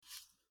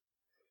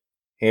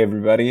Hey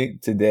everybody,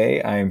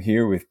 today I am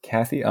here with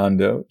Kathy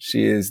Ando.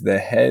 She is the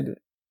head,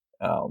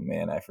 oh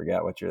man, I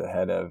forgot what you're the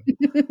head of.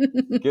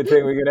 Good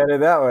thing we can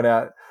edit that one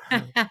out.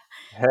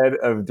 Head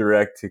of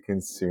direct to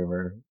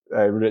consumer.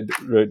 I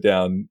wrote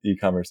down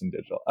e-commerce and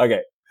digital.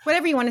 Okay.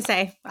 Whatever you want to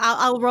say,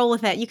 I'll roll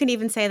with it. You can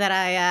even say that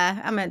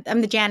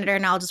I'm the janitor,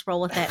 and I'll just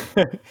roll with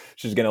it.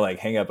 She's gonna like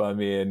hang up on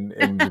me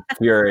and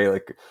fury,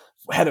 like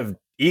head of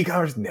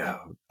e-commerce.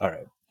 No. All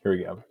right, here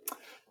we go.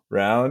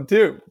 Round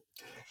two.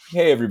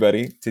 Hey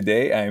everybody,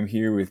 today I am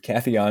here with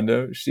Kathy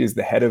Ando. She is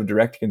the head of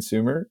direct to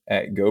consumer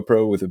at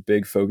GoPro with a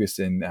big focus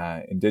in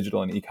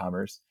digital and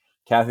e-commerce.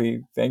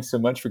 Kathy, thanks so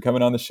much for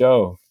coming on the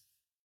show.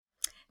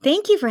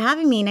 Thank you for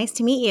having me. Nice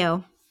to meet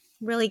you.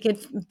 Really good,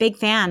 big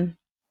fan.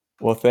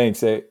 Well,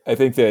 thanks. I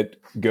think that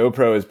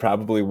GoPro is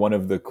probably one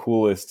of the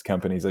coolest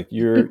companies. Like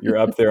you're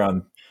up there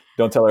on,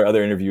 don't tell our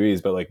other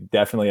interviewees, but like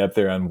definitely up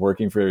there on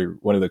working for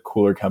one of the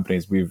cooler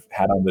companies we've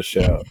had on the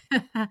show.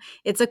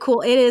 It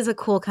is a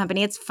cool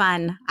company. It's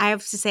fun. I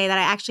have to say that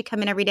I actually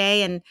come in every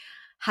day and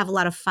have a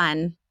lot of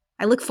fun.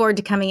 I look forward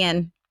to coming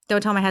in.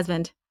 Don't tell my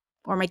husband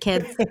or my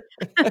kids.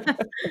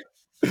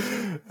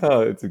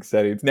 Oh, it's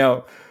exciting.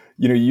 Now,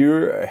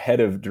 you're head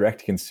of direct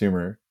to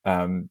consumer.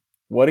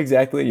 What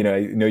exactly,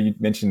 I know you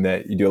mentioned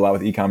that you do a lot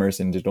with e-commerce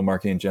and digital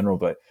marketing in general,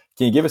 but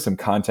can you give us some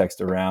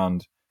context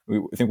around,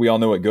 I think we all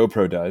know what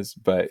GoPro does,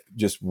 but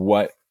just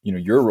what,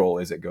 your role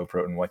is at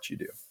GoPro and what you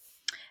do.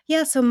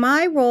 Yeah, so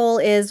my role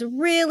is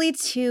really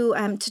to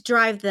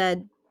drive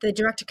the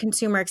direct to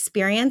consumer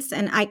experience,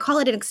 and I call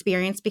it an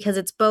experience because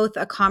it's both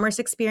a commerce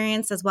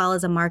experience as well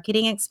as a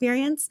marketing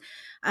experience.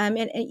 And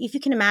if you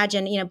can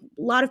imagine, a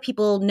lot of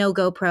people know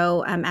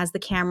GoPro as the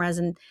cameras,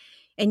 and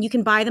you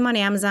can buy them on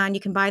Amazon, you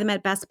can buy them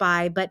at Best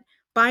Buy, but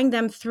buying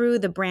them through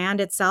the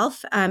brand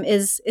itself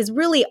is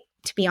really,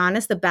 to be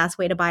honest, the best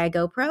way to buy a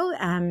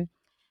GoPro.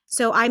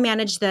 So I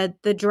manage the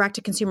direct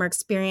to consumer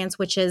experience,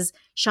 which is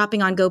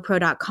shopping on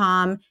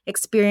GoPro.com,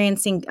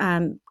 experiencing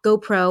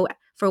GoPro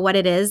for what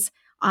it is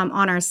on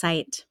our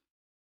site.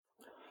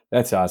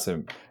 That's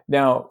awesome.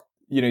 Now,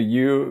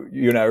 you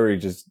and I were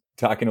just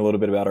talking a little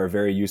bit about our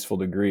very useful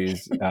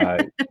degrees.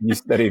 You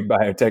studied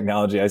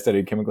biotechnology. I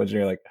studied chemical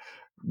engineering. Like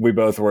we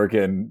both work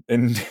in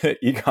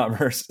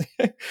e-commerce.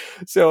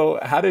 So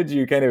how did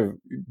you kind of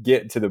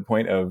get to the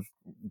point of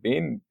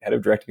being head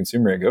of direct to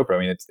consumer at GoPro? I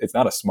mean, it's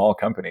not a small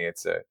company.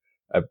 It's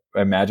I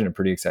imagine a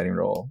pretty exciting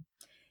role.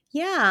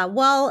 Yeah,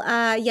 well,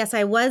 yes,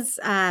 I was.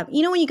 When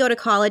you go to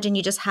college and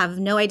you just have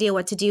no idea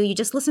what to do, you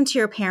just listen to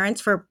your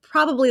parents for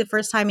probably the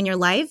first time in your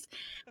life.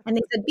 And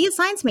they said, be a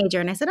science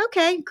major. And I said,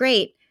 okay,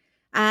 great.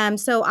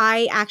 So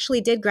I actually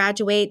did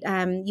graduate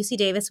UC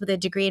Davis with a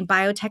degree in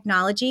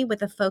biotechnology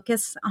with a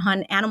focus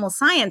on animal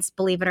science,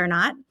 believe it or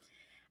not.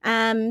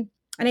 And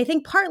I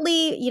think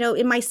partly,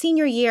 in my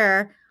senior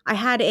year,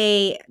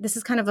 this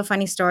is kind of a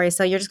funny story.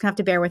 So you're just gonna have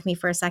to bear with me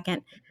for a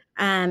second.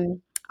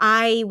 Um,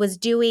 I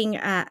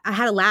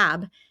had a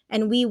lab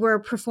and we were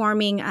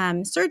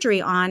performing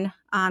surgery on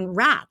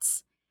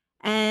rats.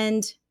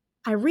 And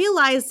I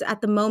realized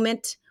at the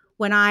moment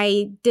when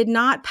I did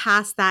not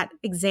pass that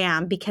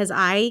exam because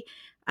I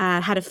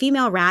had a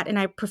female rat and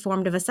I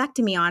performed a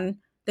vasectomy on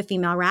the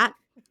female rat.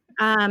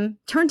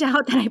 Turned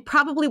out that I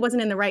probably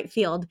wasn't in the right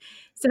field.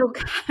 So,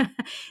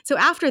 so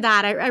after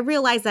that, I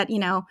realized that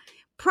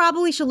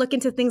probably should look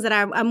into things that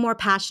I'm more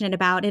passionate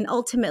about, and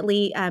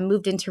ultimately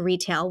moved into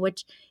retail,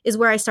 which is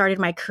where I started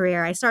my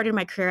career. I started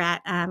my career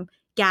at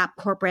Gap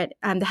Corporate.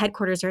 The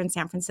headquarters are in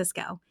San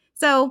Francisco.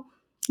 So,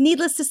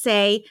 needless to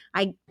say,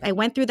 I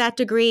went through that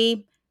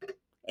degree,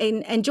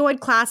 and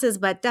enjoyed classes,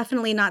 but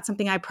definitely not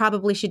something I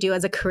probably should do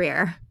as a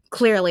career.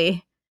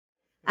 Clearly.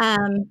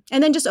 And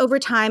then just over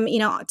time,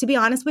 to be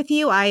honest with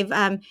you, I've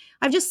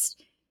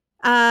just,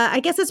 I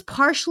guess it's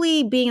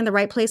partially being in the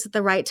right place at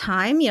the right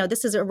time.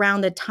 This is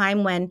around the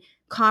time when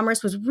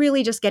e-commerce was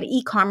really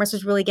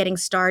getting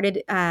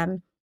started.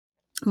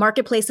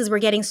 Marketplaces were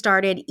getting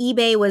started.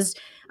 eBay was,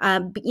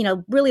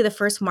 really the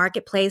first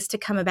marketplace to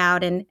come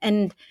about,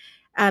 and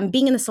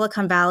being in the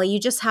Silicon Valley, you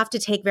just have to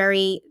take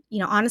very,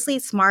 honestly,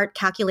 smart,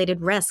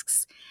 calculated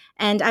risks.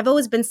 And I've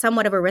always been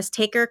somewhat of a risk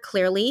taker.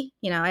 Clearly,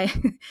 I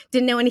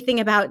didn't know anything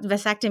about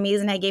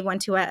vasectomies, and I gave one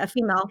to a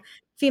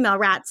female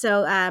rat.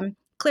 So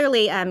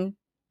clearly,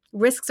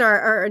 risks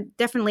are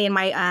definitely in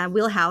my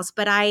wheelhouse.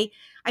 But I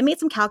made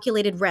some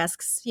calculated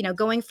risks.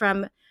 Going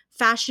from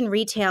fashion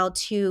retail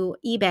to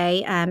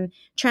eBay,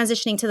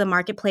 transitioning to the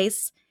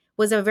marketplace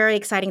was a very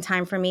exciting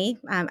time for me.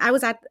 I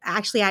was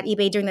actually at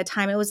eBay during the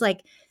time. It was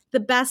like the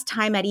best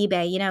time at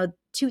eBay,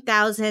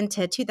 2000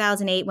 to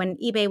 2008, when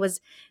eBay was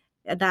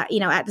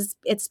at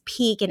its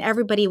peak, and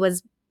everybody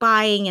was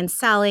buying and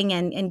selling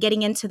and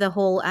getting into the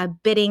whole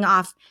bidding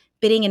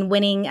and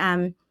winning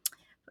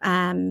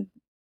um,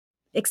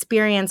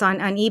 experience on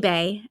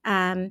eBay.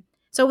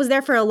 So I was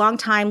there for a long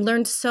time,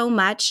 learned so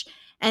much.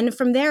 And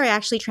from there, I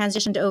actually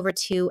transitioned over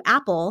to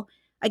Apple.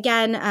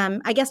 Again,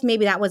 I guess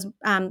maybe that was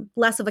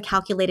less of a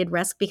calculated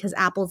risk because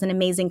Apple's an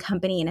amazing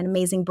company and an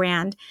amazing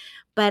brand.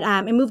 But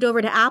I moved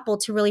over to Apple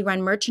to really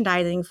run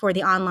merchandising for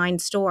the online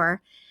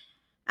store.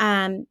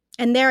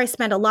 And there I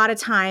spent a lot of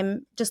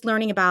time just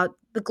learning about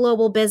the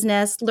global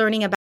business,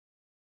 learning about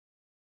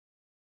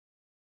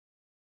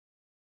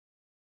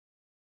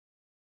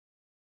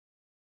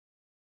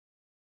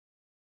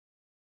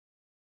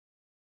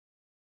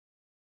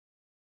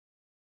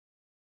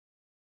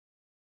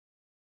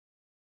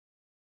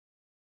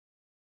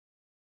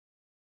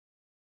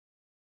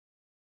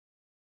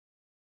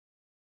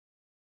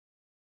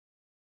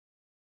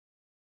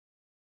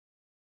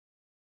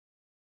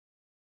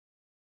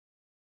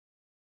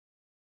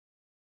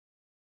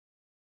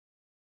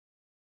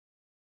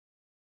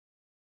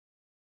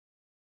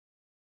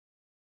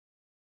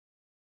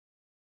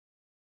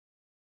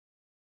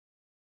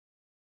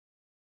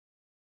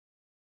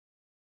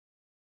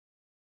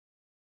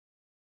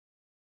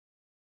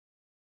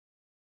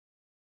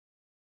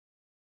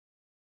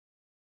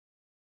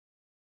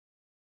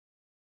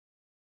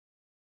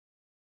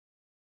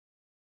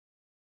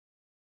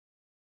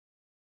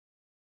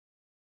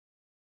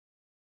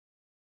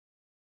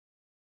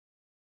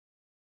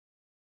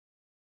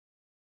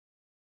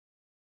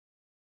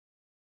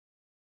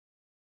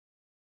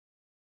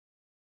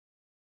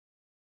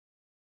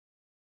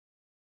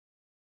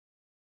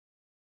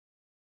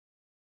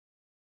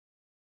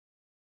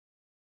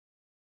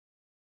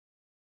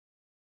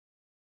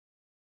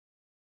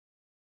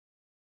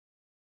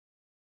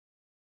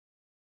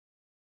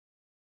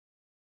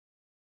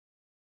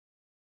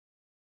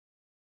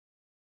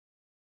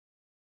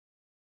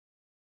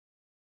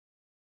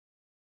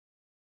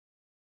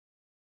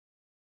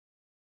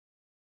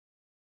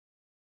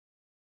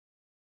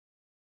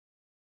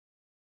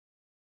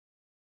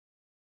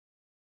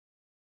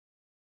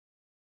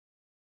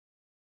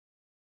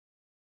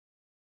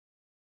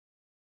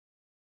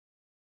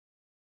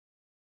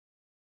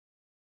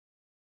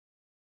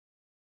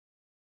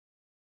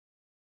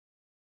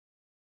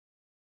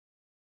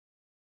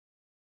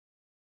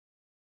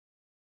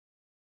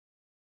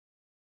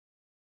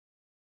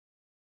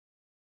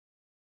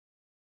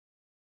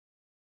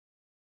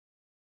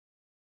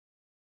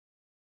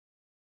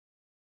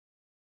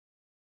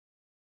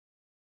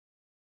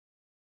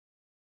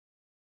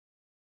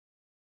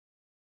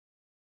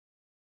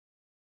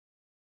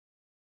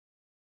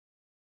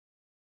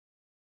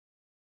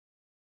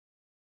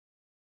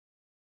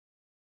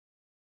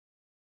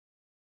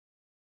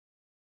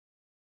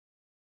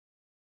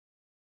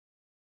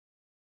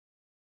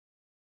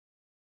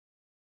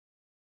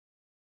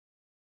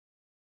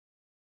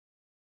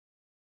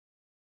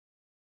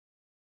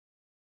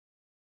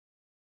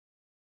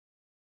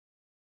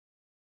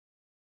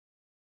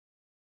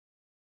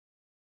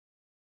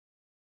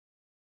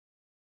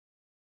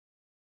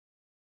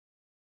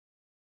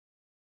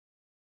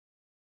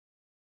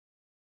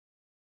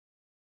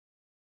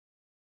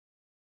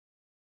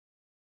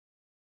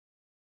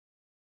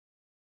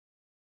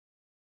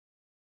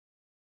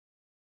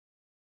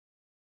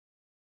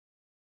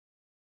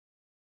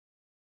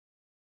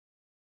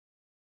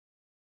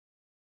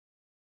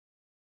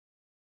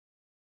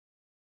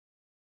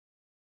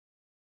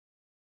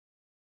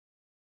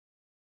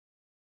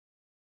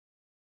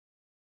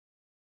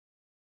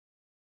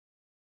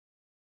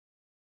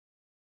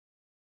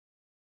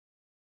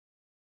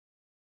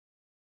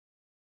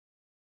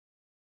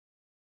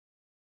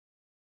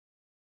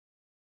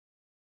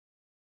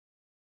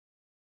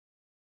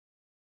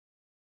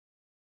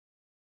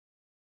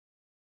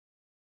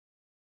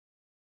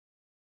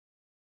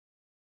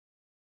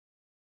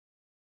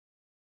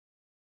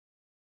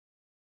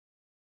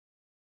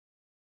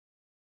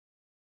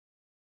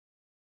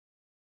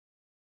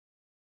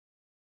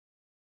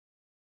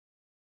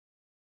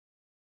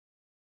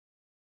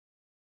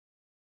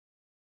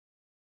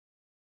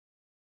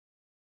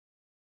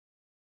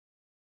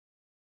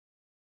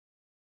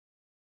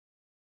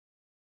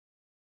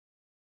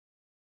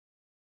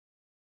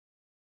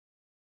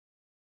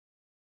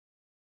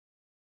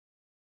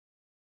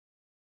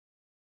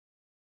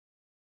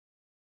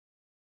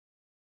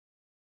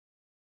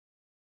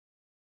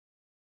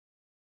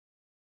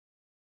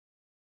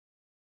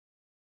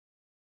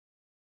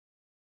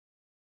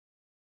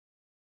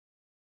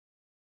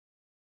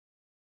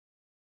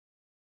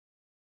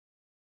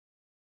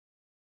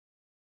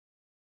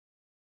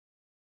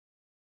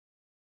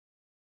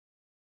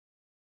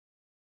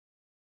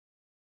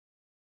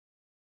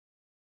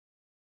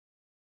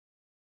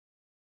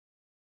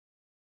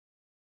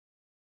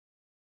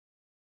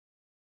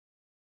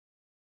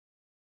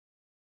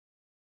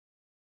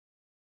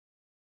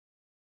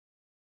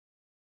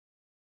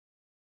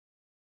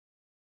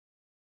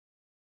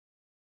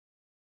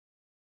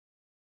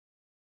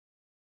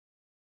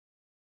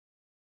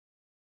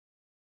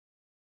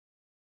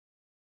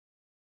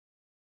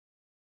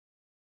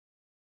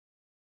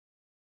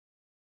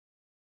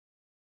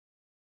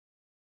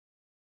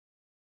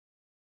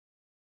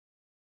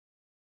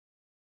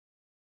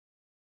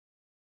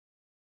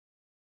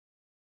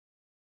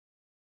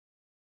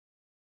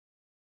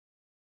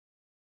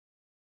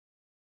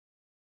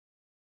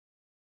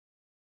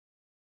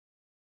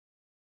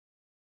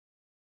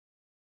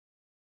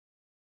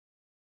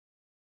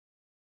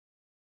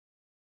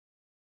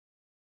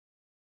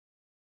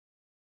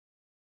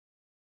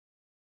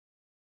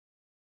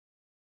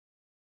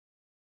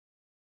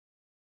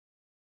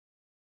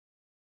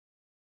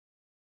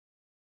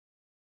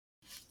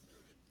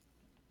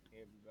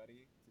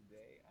everybody.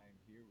 Today I'm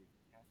here with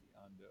Kathy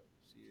Ando.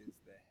 She is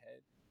the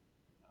head.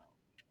 Oh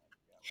man, I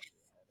forgot what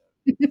the head of.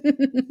 Good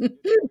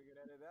thing we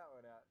could edit that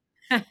one out.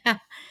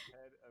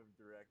 Head of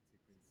direct to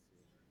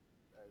consumer.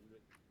 I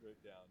wrote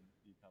down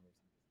e-commerce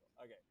and digital.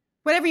 Okay.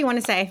 Whatever you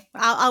want to say,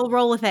 I'll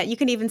roll with it. You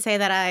can even say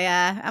that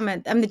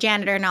I'm the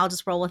janitor, and I'll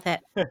just roll with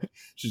it.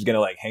 She's gonna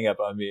like hang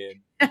up on me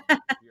and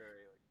you're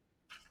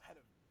like head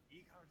of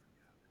e-commerce.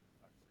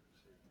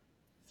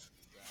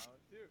 Okay,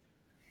 round two.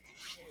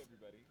 Hey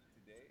everybody.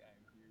 Today I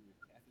am here with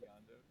Kathy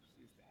Ando.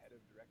 She is the head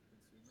of direct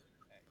consumer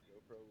at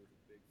GoPro with a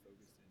big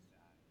focus in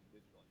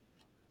digital and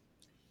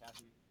e-commerce.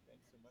 Kathy,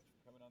 thanks so much for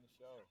coming on the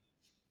show.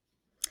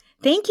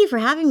 Thank you for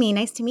having me.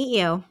 Nice to meet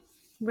you.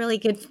 Really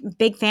good,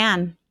 big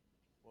fan.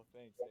 Well,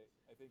 thanks.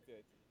 I think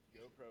that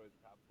GoPro is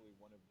probably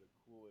one of the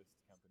coolest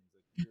companies.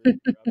 Like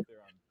you're up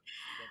there on.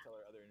 Don't tell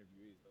our other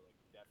interviewees, but like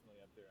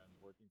definitely up there on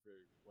working for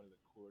one of the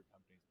cooler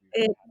companies we've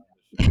It, had on the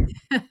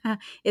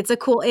show.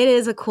 it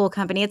is a cool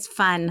company. It's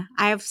fun.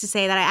 I have to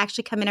say that I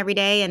actually come in every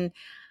day and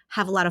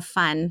have a lot of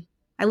fun.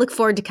 I look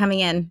forward to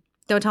coming in.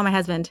 Don't tell my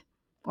husband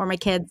or my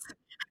kids.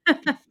 Oh,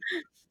 that's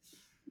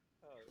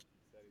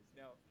exciting.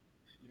 Now,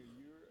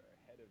 you're a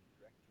head of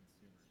direct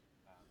consumer.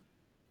 Um,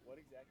 what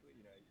exactly?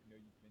 I know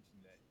you've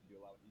mentioned that you do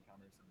a lot with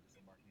e-commerce and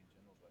digital marketing in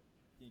general, but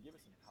can you give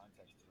us some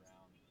context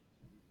around?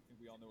 I think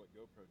we all know what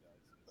GoPro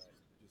does, but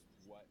just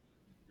what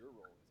your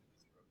role is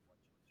at GoPro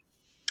and what you do.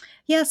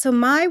 Yeah, so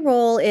my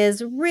role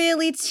is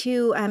really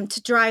to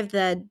drive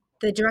the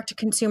direct to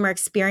consumer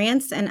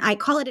experience, and I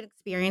call it an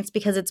experience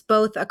because it's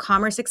both a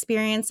commerce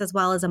experience as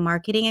well as a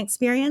marketing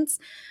experience.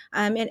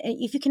 And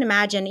if you can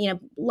imagine, a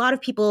lot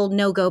of people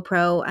know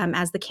GoPro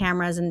as the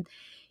cameras, and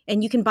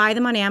you can buy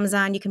them on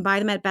Amazon, you can buy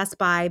them at Best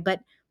Buy, but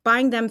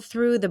buying them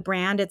through the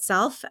brand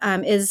itself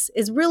is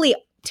really,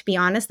 to be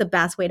honest, the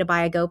best way to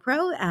buy a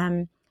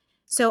GoPro.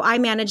 So I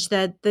manage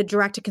the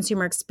direct to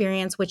consumer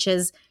experience, which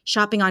is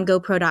shopping on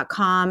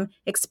GoPro.com,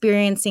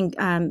 experiencing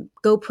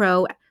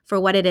GoPro for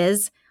what it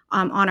is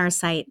on our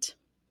site.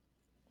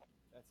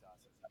 That's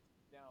awesome.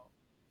 Now,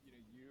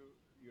 you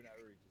and I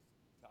were just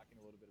talking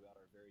a little bit about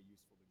our very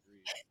useful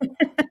degrees. You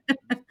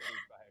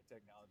studied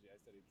biotechnology. I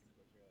studied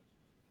chemical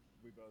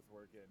engineering. We both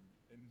work in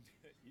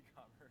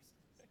e-commerce.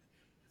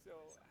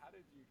 So, how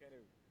did you kind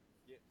of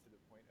get to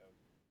the point of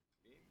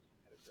being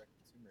head of direct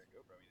consumer at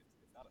GoPro? I mean,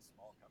 it's not a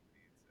small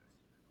company.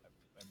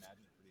 I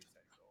imagine, a pretty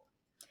exciting role.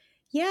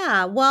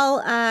 Yeah,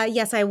 well,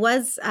 yes, I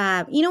was.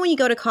 When you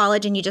go to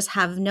college and you just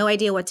have no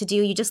idea what to do,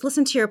 you just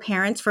listen to your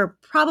parents for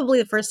probably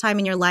the first time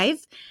in your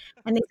life.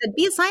 And they said,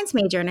 be a science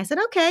major. And I said,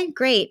 okay,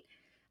 great.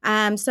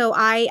 So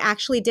I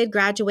actually did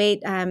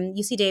graduate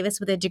UC Davis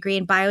with a degree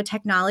in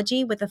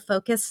biotechnology with a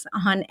focus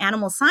on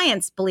animal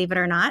science, believe it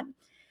or not.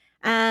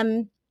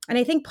 And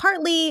I think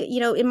partly,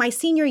 in my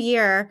senior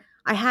year,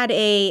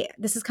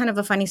 this is kind of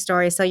a funny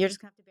story. So you're just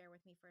going to have to bear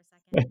with me for a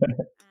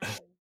second.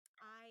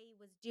 I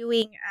was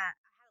doing, I had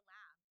a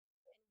lab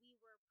and we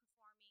were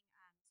performing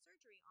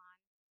surgery on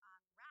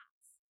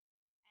rats.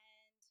 And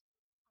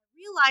I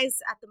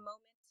realized at the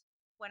moment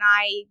when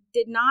I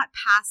did not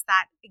pass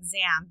that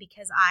exam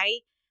because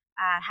I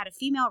had a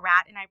female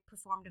rat and I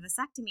performed a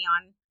vasectomy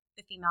on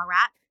the female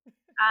rat,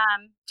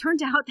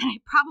 turned out that I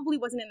probably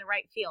wasn't in the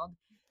right field.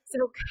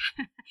 So,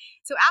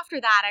 so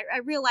after that, I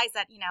realized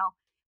that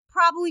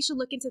probably should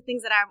look into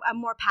things that I'm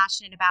more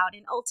passionate about,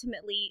 and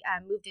ultimately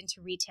moved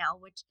into retail,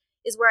 which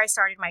is where I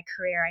started my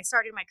career. I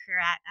started my career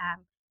at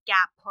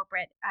Gap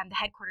Corporate. The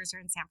headquarters are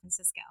in San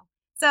Francisco.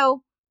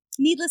 So,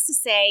 needless to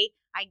say,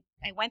 I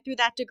went through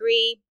that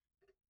degree,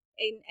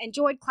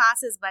 enjoyed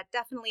classes, but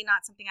definitely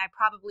not something I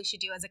probably should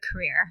do as a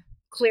career.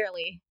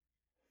 Clearly,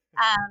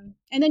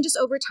 and then just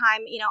over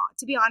time,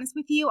 to be honest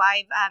with you,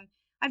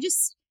 I've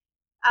just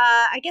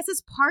I guess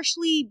it's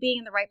partially being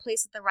in the right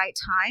place at the right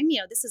time.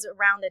 This is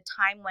around the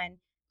time when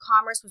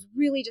e-commerce was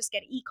really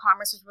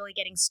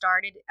getting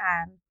started.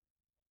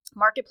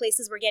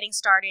 Marketplaces were getting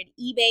started.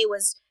 eBay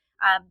was,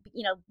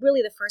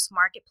 really the first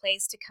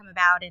marketplace to come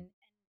about. And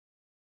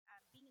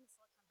being in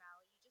Silicon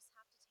Valley, you just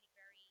have to take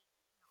very,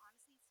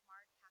 honestly,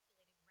 smart,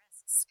 calculated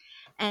risks.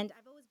 And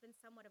I've always been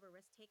somewhat of a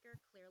risk taker.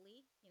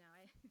 Clearly,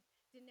 I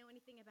didn't know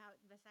anything about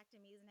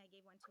vasectomies, and I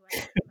gave one to a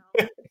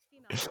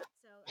female rat.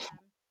 So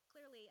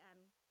clearly,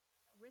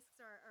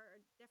 risks are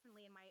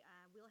definitely in my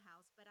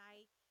wheelhouse. But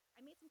I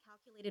made some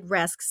calculated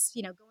risks.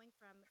 Going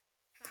from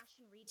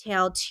fashion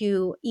retail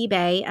to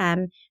eBay,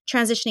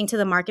 transitioning to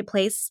the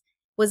marketplace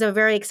was a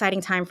very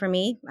exciting time for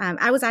me.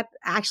 I was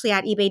actually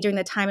at eBay during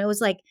the time. It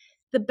was like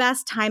the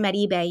best time at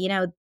eBay.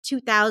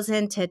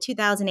 2000 to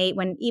 2008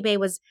 when eBay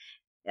was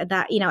at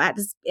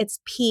its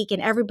peak,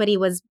 and everybody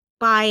was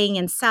buying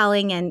and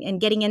selling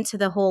and getting into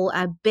the whole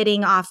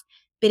bidding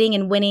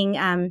and winning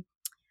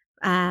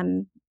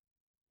um,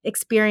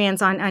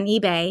 experience on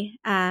eBay.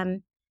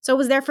 So I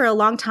was there for a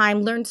long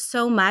time, learned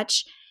so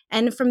much.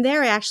 And from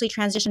there, I actually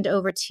transitioned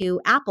over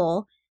to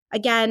Apple.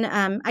 Again,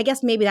 I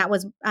guess maybe that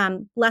was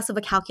less of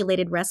a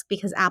calculated risk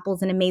because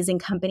Apple's an amazing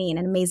company and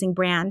an amazing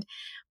brand.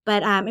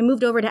 But I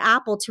moved over to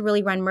Apple to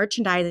really run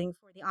merchandising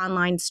for the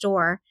online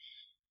store.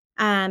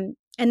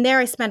 And there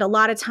I spent a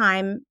lot of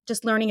time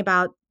just learning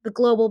about the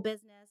global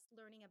business,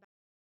 learning about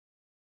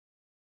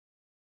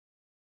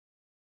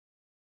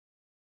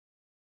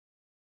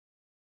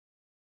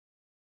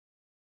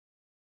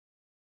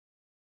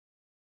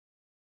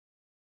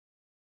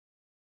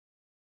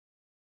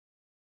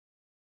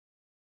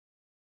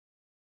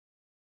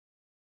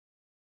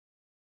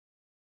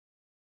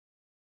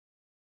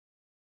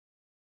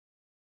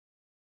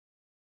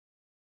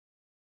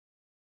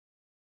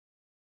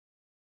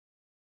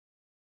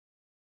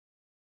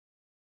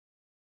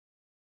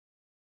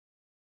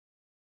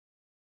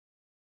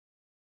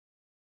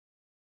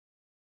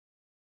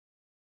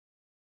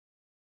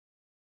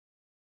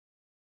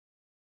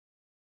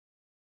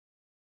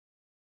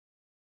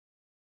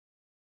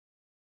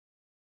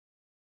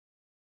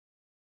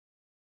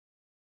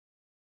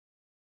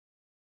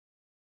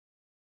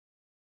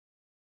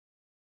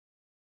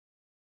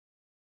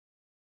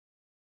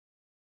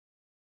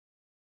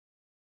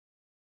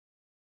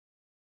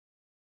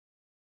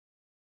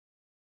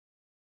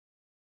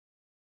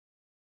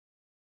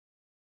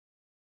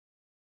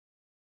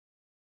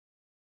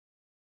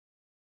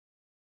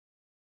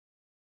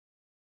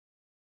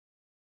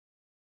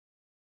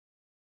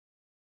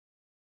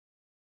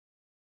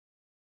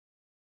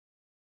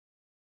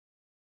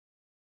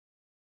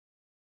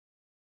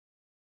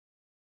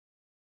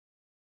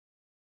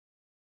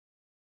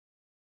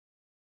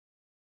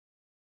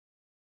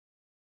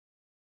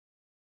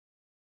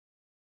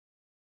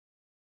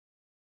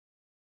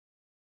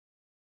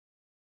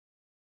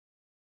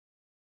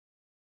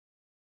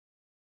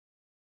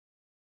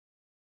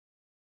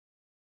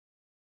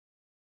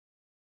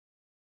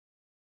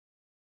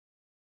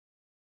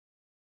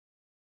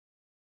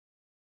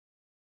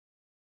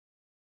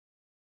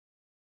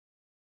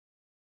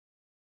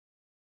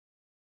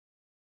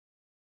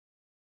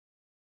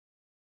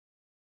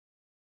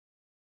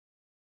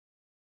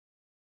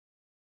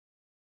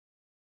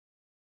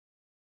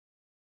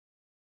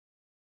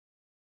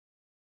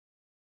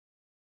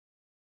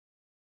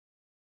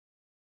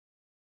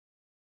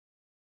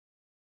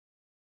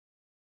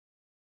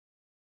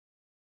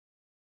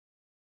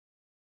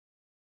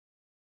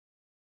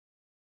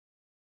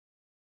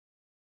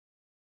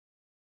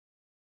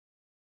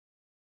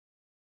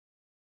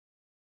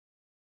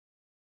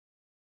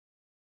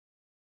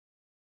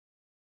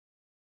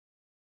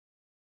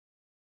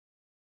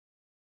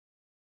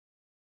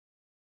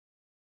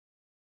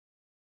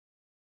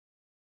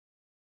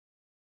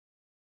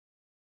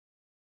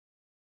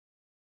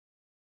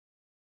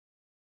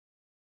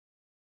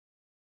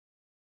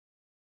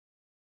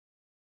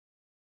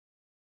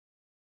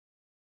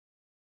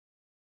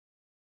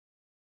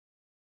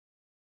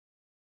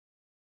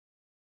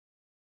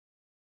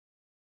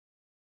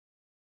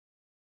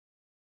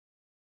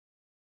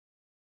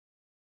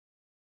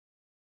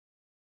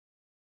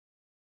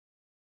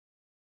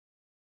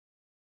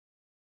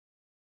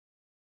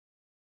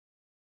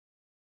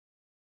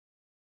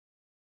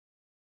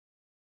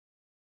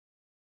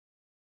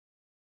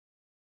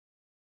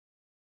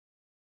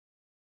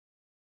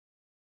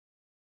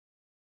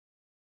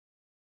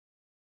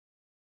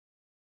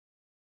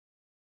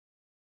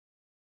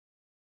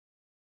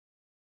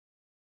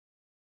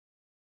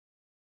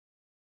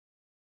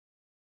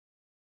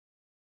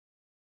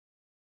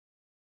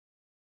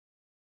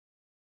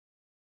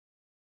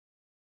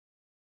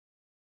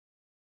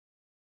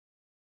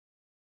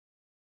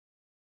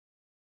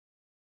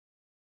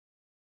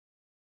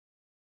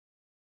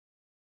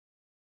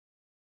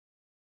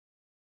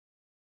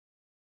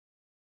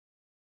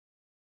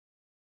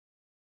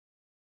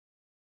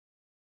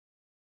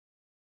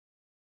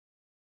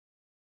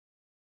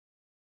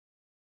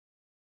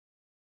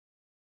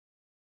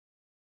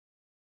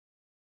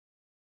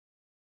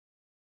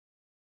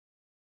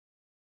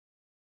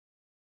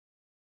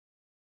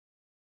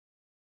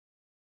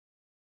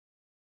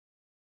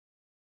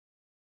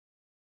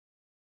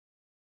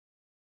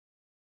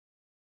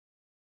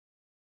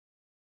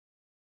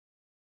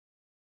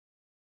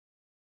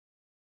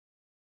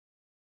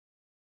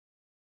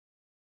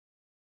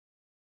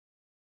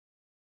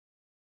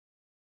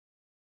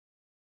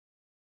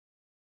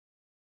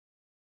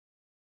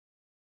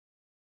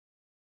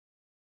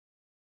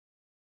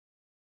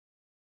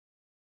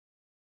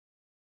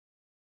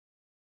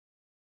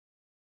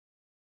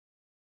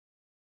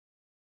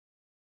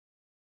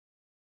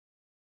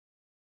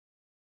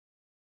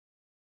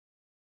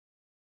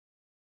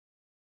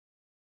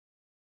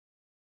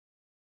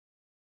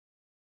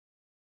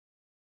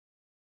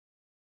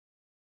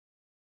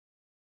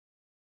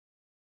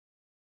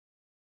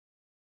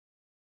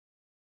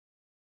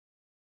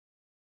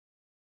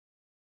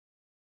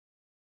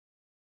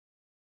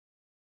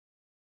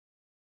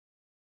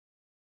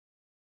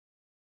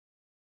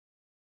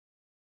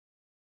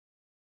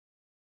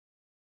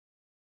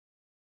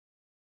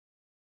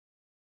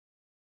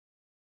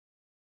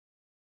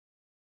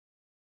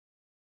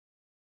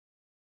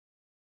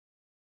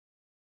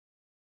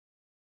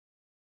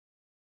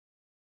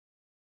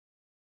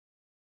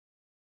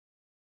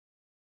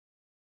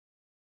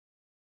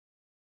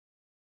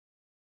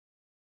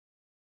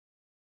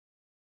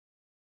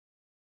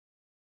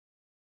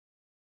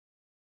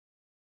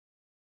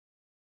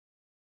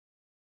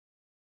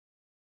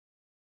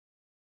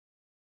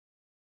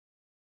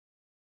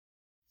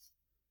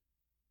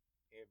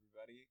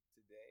everybody.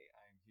 Today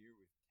I'm here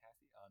with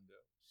Kathy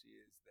Ando. She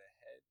is the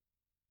head.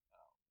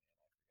 Oh man, I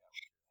forgot what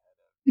you're the head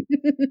of.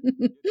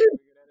 Good thing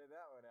we could edit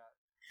that one out.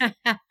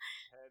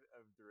 Head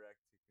of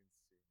direct to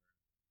consumer.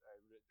 I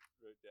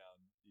wrote down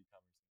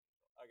e-commerce and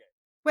digital. Okay.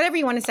 Whatever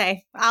you want to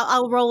say,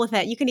 I'll roll with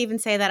it. You can even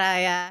say that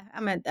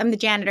I'm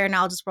the janitor, and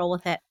I'll just roll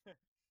with it. She's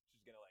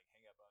gonna like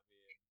hang up on me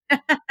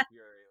and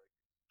you're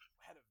like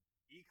head of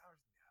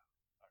e-commerce. No.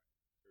 All right,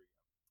 here we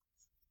go.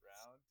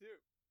 Round two.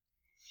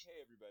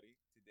 Hey everybody.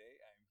 Today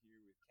I'm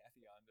here with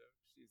Kathy Ando.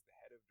 She is the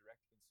head of direct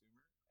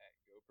consumer at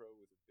GoPro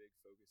with a big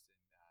focus in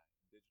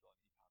digital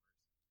and e-commerce.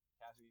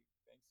 Kathy,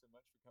 thanks so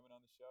much for coming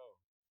on the show.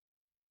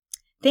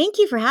 Thank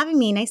you for having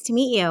me. Nice to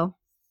meet you.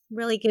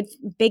 Really good,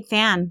 big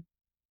fan.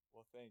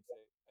 Well, thanks.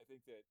 I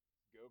think that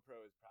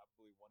GoPro is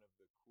probably one of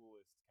the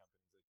coolest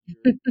companies. Like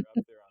you're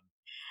up there on.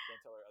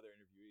 Don't tell our other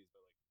interviewees,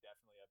 but like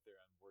definitely up there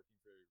on working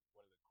for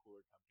one of the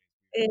cooler companies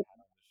we've It, had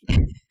on the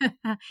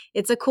show.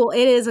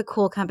 it is a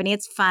cool company.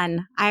 It's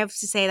fun. I have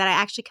to say that I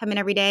actually come in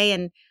every day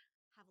and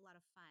have a lot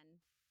of fun.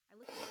 I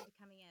look forward to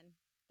coming in.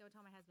 Don't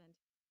tell my husband.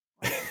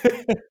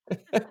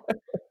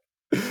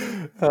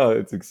 Oh,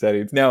 it's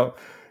exciting. Now,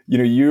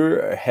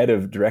 you're head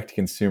of direct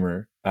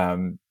consumer.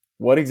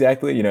 What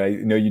exactly, I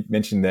know you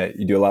mentioned that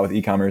you do a lot with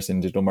e-commerce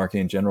and digital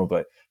marketing in general,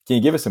 but can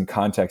you give us some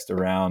context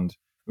around,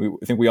 I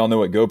think we all know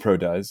what GoPro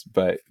does,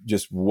 but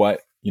just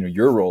what,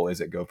 your role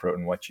is at GoPro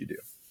and what you do.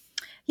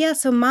 Yeah,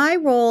 so my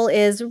role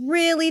is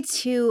really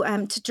to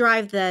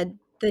drive the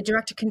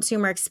direct to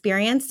consumer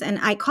experience, and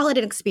I call it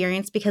an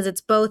experience because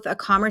it's both a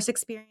commerce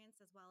experience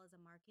as well as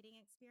a marketing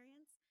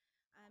experience.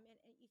 And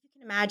if you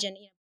can imagine,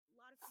 a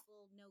lot of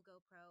people know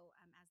GoPro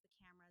as the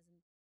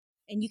cameras,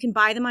 and you can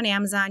buy them on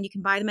Amazon, you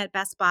can buy them at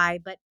Best Buy,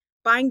 but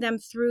buying them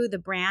through the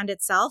brand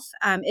itself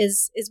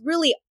is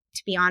really,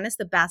 to be honest,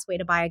 the best way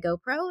to buy a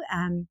GoPro.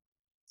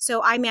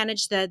 So I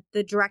manage the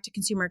direct to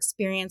consumer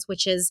experience,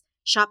 which is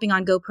shopping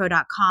on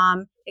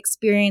GoPro.com,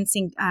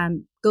 experiencing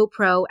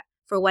GoPro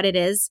for what it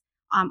is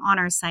on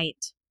our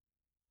site.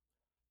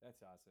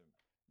 That's awesome.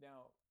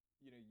 Now,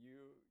 you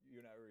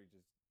and I were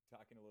just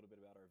talking a little bit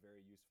about our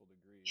very useful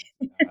degrees.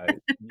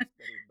 You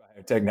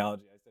studied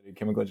biotechnology. I studied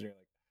chemical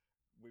engineering.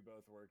 Like we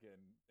both work in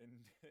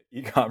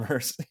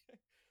e-commerce.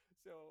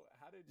 So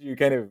how did you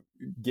kind of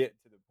get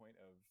to the point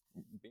of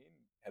being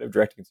head of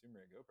direct to consumer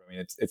at GoPro? I mean,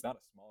 it's not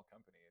a small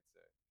company. It's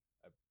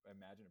I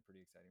imagine a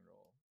pretty exciting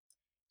role.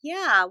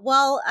 Yeah,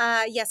 well,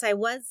 yes, I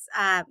was.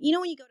 When you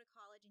go to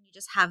college and you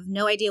just have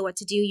no idea what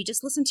to do, you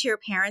just listen to your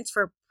parents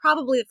for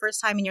probably the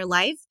first time in your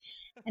life.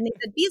 And they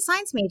said, be a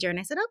science major. And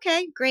I said,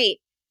 okay,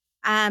 great.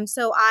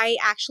 So I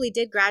actually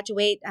did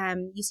graduate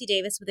UC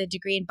Davis with a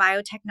degree in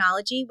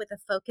biotechnology with a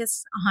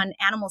focus on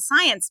animal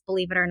science,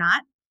 believe it or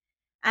not.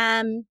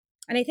 And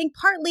I think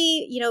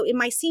partly, in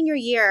my senior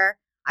year,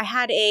 I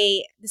had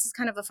this is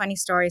kind of a funny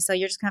story. So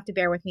you're just gonna have to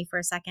bear with me for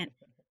a second.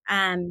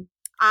 Um,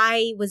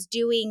 I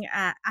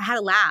had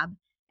a lab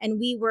and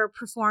we were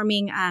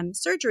performing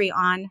surgery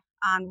on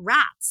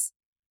rats.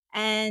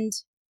 And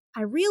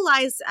I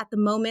realized at the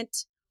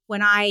moment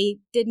when I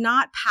did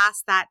not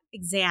pass that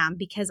exam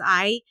because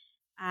I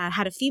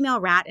had a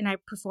female rat and I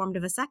performed a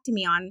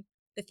vasectomy on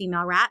the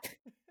female rat.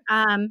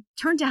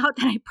 Turned out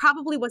that I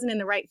probably wasn't in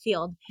the right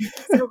field.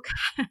 So,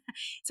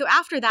 so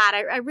after that,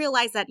 I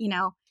realized that,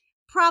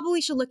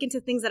 probably should look into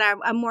things that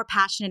I'm more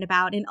passionate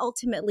about, and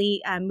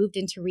ultimately moved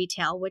into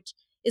retail, which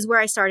is where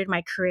I started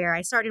my career.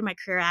 I started my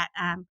career at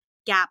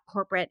Gap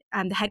Corporate.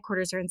 The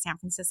headquarters are in San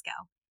Francisco.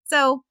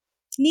 So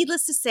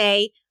needless to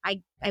say,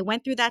 I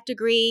went through that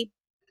degree,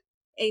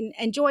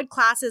 enjoyed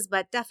classes,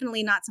 but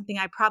definitely not something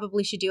I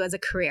probably should do as a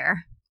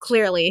career,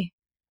 clearly.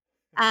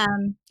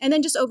 And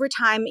then just over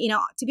time,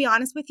 to be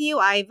honest with you,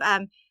 I've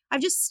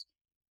just,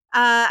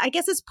 I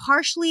guess it's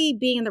partially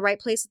being in the right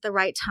place at the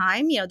right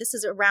time. This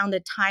is around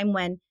the time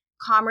when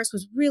e-commerce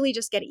was really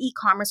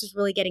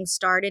getting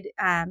started.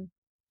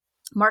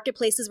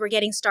 Marketplaces were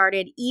getting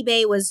started.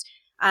 eBay was,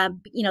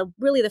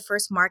 really the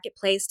first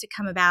marketplace to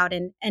come about.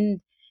 And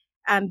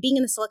being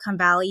in the Silicon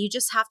Valley, you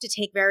just have to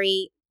take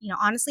very,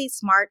 honestly,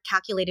 smart,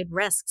 calculated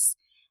risks.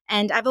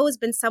 And I've always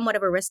been somewhat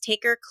of a risk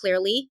taker.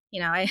 Clearly,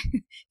 I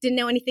didn't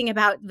know anything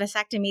about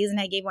vasectomies, and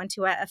I gave one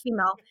to a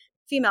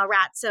female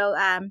rat. So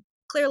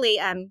clearly,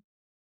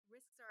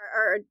 risks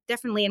are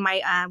definitely in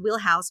my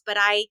wheelhouse. But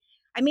I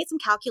made some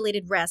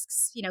calculated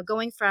risks.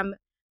 Going from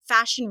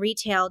fashion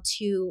retail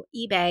to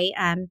eBay,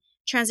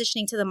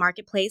 transitioning to the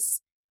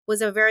marketplace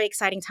was a very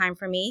exciting time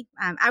for me.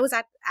 I was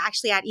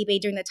actually at eBay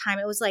during the time.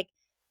 It was like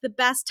the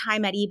best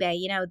time at eBay.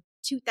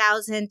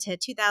 2000 to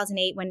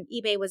 2008 when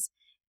eBay was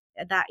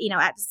that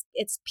at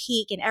its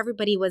peak and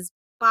everybody was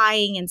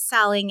buying and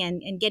selling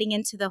and getting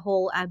into the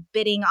whole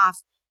bidding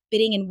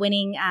and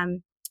winning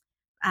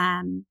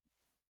um,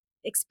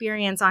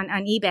 experience on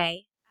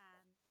eBay.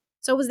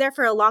 So I was there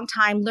for a long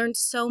time, learned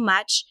so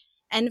much.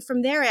 And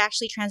from there, I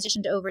actually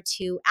transitioned over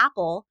to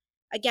Apple.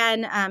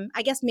 Again,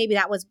 I guess maybe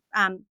that was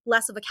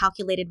less of a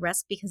calculated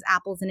risk because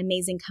Apple's an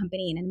amazing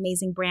company and an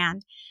amazing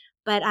brand.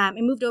 But I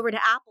moved over to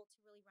Apple to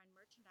really run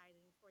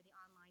merchandising for the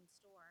online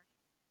store.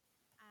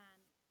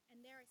 And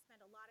And there I spent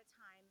a lot of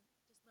time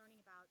just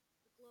learning about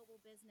the global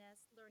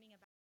business, learning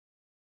about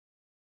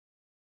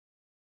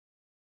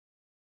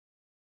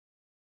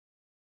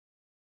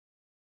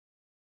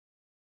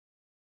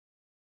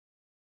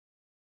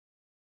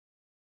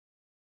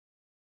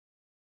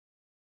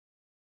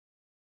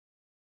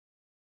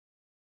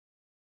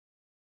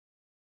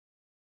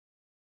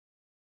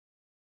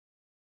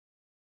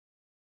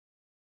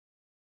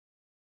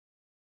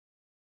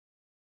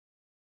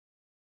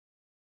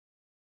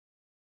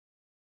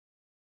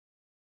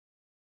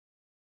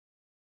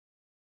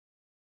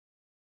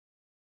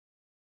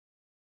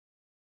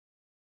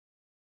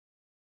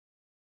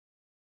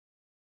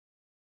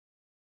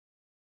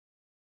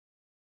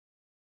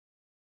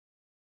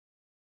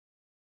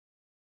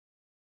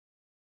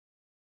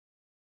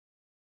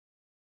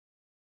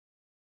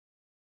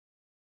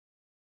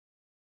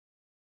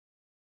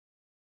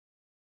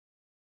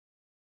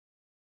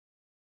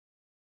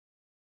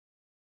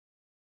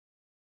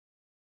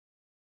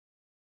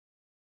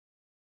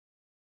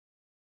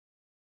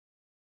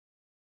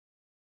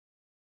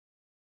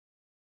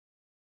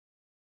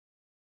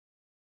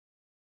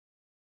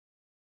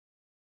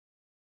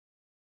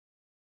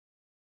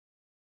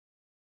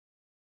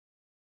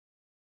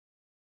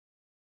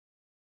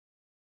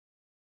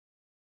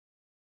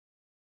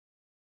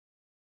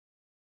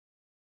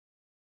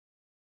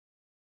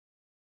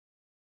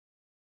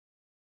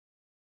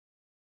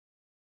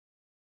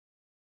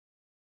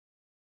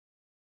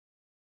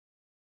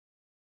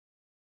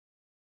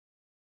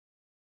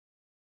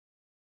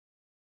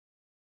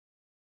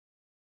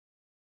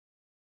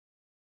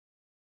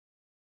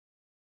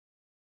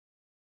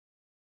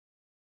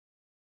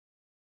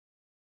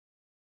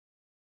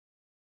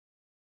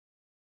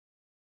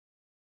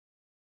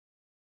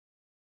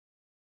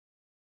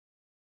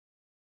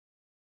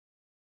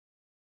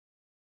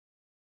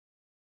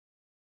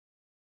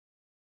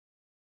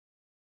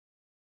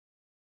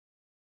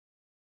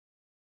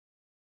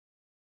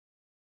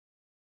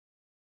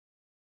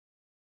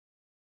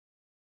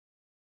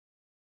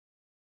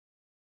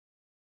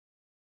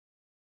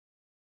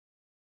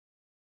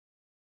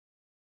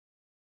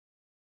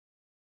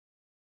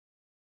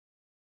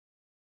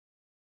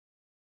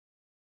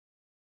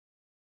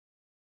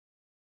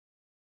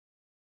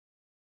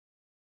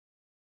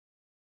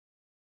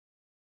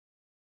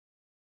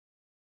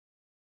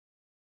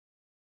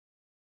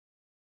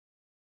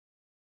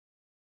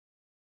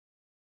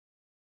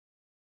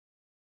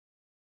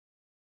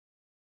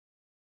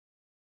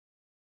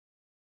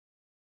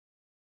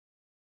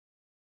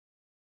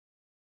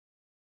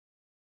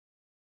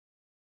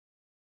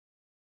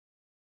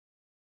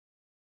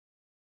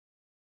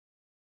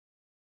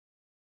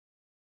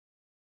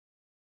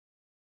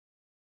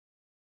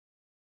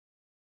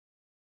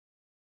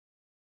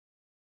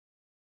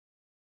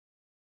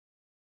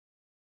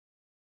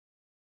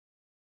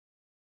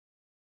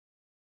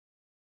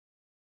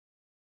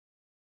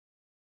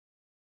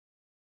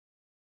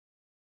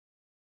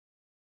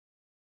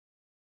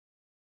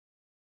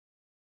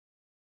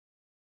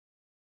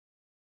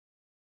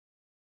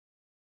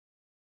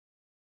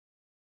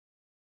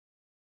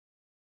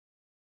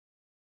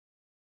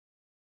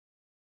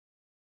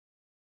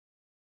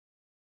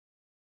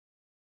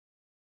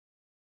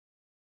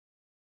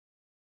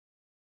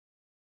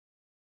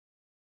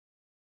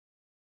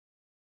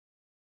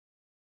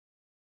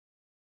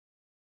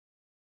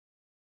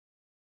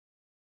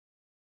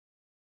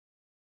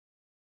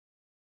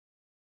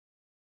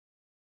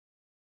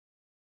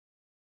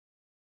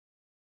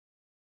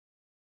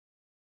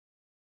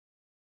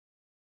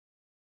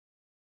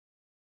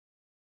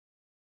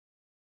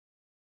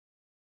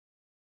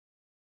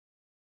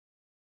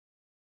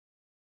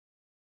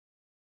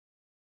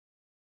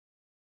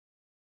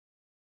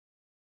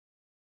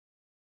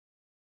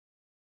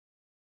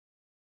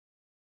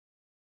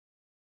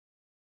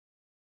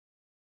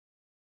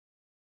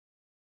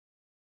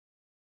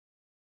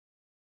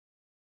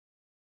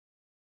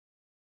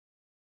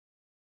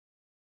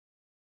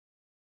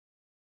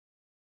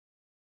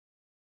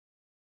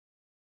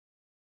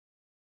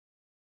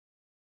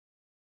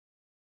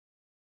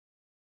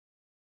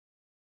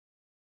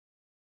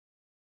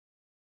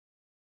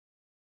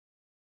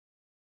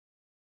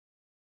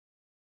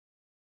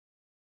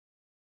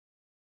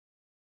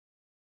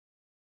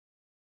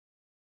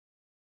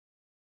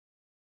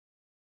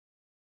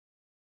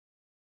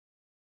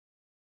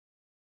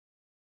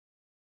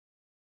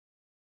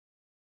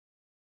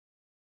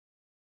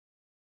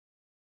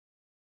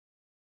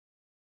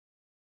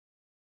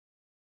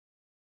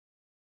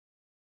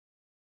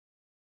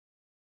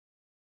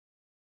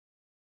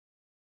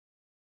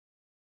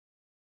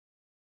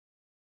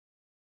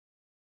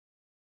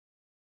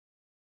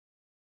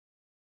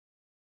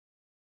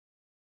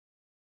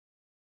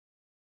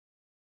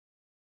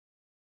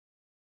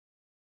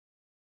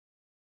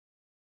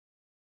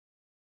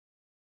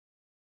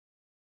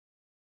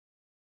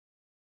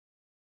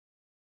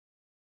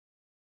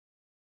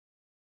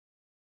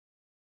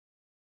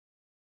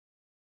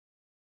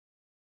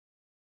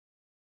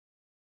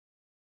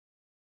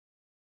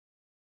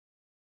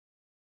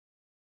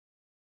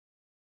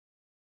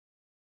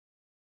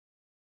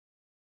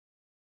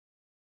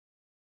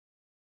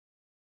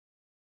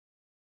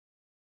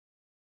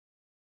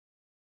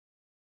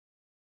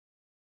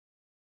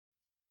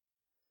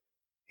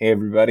Hey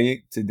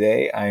everybody,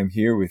 today I am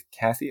here with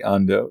Kathy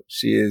Ando.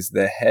 She is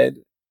the head,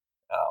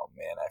 oh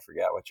man, I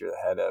forgot what you're the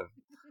head of.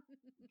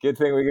 Good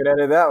thing we can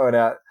edit that one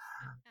out.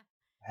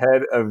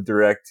 Head of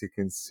direct to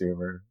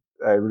consumer.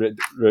 I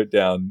wrote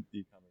down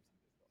e-commerce.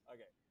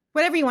 Okay.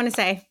 Whatever you want to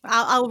say,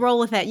 I'll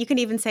roll with it. You can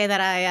even say that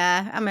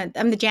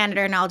I'm the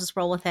janitor, and I'll just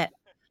roll with it.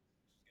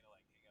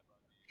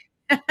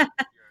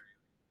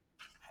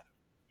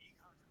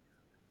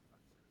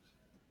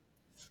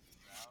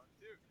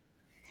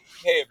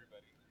 Hey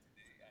everybody,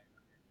 today I am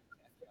here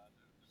with Kathy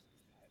Ando. She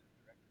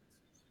is the head of direct to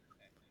consumer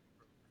at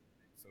Ecom,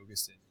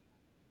 focused in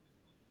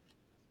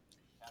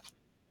Kathy.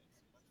 Thanks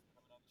so much for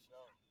coming on the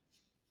show.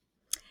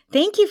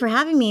 Thank you for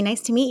having me. Nice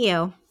to meet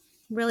you.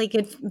 Really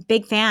good,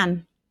 big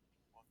fan.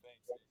 Well,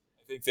 thanks.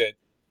 I think that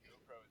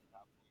GoPro is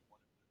probably one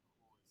of the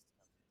coolest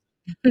companies.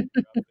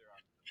 You're up there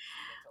on. We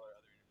won't tell our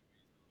other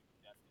interviewees, but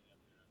you're definitely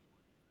up there as one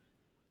of the cooler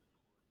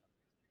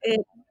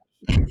It, companies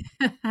we have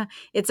on the show.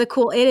 it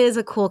is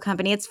a cool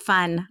company. It's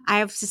fun. I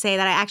have to say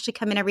that I actually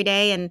come in every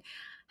day and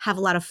have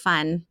a lot of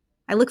fun.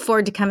 I look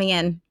forward to coming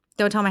in.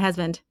 Don't tell my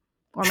husband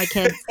or my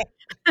kids.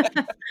 Oh,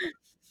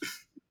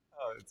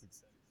 it's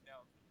exciting.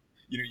 Now,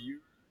 you head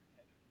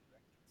of direct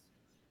consumer.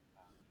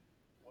 Um,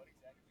 what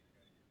exactly are you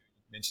doing?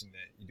 You mentioned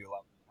that you do a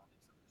lot with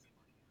e-commerce and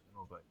just marketing in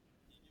general, but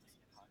can you give me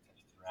some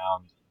context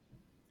around?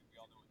 We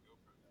all know what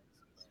GoPro does,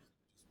 but just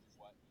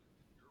what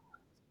your role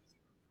is at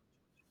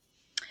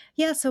GoPro.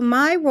 Yeah, so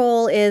my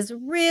role is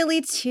really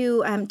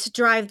to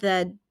drive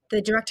the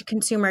direct to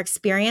consumer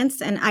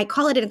experience, and I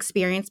call it an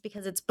experience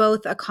because it's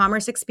both a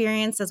commerce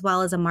experience as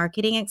well as a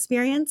marketing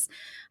experience.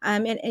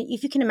 And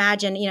if you can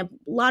imagine, a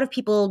lot of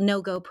people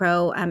know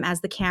GoPro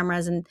as the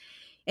cameras, and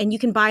you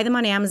can buy them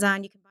on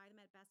Amazon, you can buy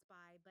them at Best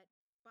Buy, but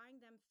buying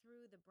them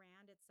through the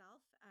brand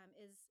itself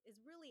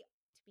is really,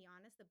 to be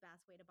honest, the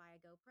best way to buy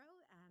a GoPro.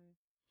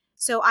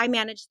 So I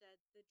manage the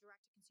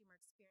direct to consumer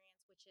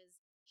experience, which is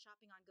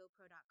shopping on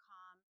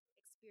GoPro.com,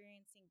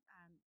 experiencing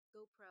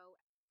GoPro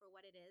for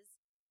what it is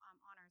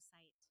on our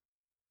site.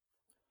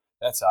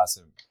 That's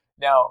awesome.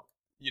 Now,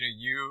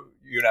 you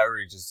and I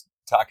were just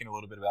talking a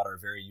little bit about our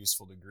very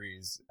useful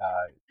degrees.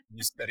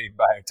 You studied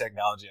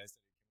biotechnology. I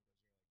studied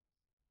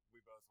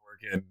we both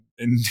work in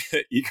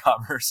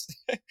e-commerce.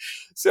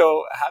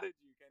 So how did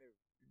you kind of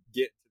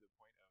get to the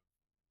point of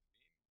being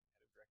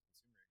head of direct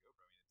consumer at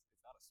GoPro? I mean,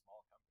 it's not a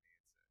small company.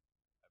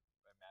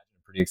 I imagine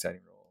a pretty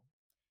exciting role.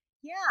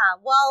 Yeah,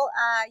 well,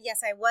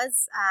 yes, I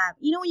was.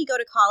 When you go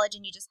to college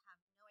and you just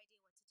have no idea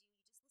what to do,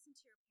 you just listen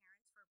to your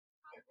parents for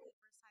probably the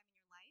first time in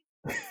your life.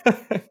 And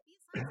they said, be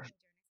a science major.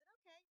 And I said,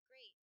 okay,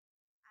 great.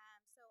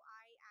 So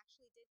I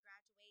actually did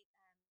graduate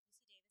UC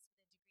Davis with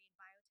a degree in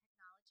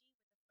biotechnology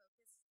with a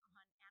focus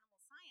on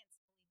animal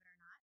science, believe it or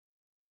not.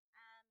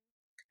 And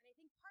I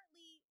think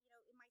partly,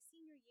 in my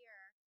senior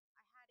year,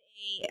 I had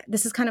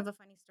this is kind of a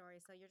funny story,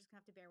 so you're just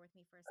gonna have to bear with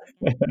me for a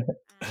second.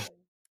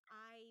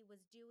 I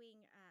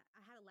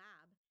had a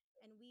lab,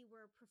 and we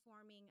were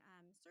performing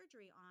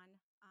surgery on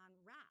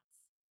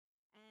rats,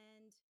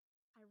 and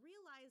I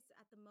realized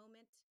at the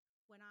moment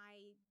when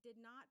I did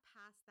not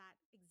pass that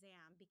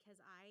exam because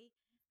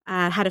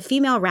I had a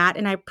female rat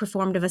and I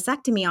performed a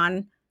vasectomy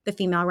on the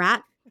female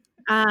rat.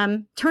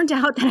 Turned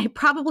out that I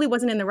probably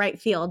wasn't in the right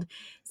field.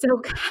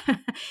 So,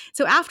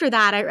 so after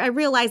that, I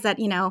realized that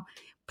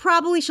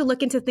probably should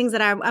look into things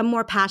that I'm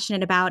more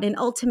passionate about, and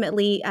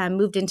ultimately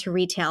moved into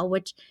retail,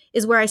 which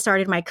is where I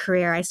started my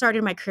career. I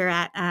started my career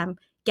at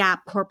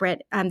Gap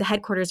Corporate. The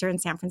headquarters are in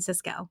San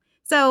Francisco.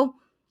 So,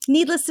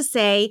 needless to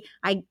say,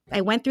 I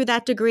went through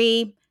that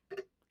degree,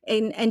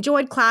 and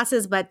enjoyed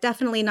classes, but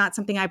definitely not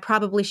something I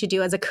probably should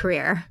do as a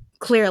career.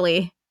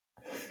 Clearly.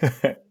 And then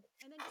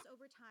just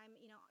over time,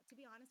 to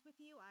be honest with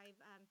you, I've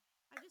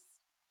just,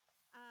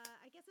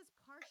 I guess it's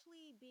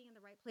partially being in the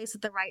right place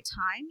at the right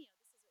time. This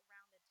is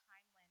around the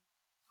time when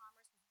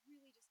commerce was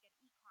really just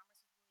getting,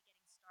 e-commerce was really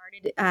getting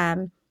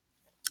started.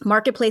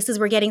 Marketplaces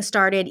were getting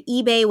started.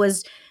 eBay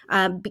was,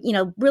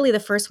 really the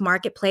first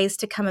marketplace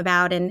to come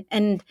about, and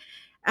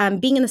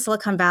being in the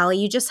Silicon Valley,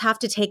 you just have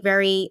to take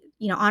very,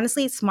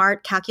 honestly,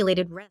 smart,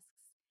 calculated risks.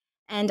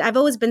 And I've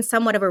always been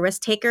somewhat of a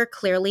risk taker.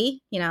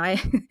 Clearly, I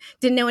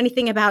didn't know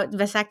anything about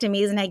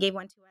vasectomies, and I gave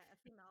one to a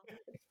female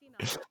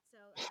rat.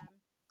 So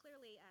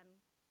clearly,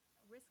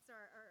 risks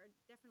are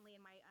definitely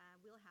in my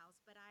wheelhouse.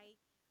 But I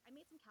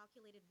made some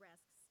calculated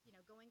risks.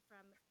 Going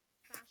from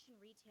fashion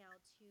retail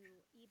to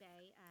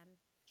eBay,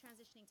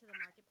 transitioning to the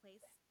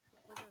marketplace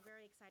was a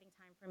very exciting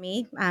time for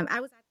me. I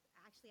was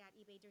actually at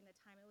eBay during the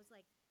time. It was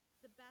like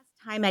the best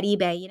time at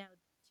eBay. 2000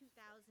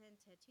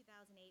 to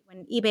 2008,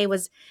 when eBay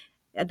was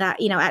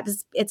at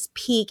its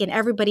peak, and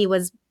everybody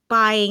was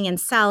buying and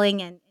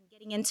selling, and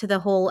getting into the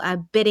whole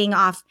bidding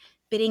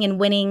and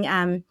winning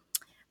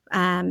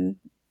um,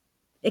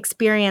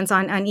 experience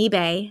on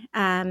eBay.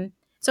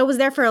 So I was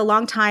there for a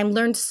long time,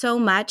 learned so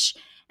much.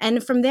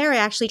 And from there, I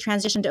actually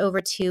transitioned over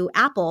to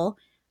Apple.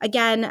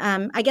 Again,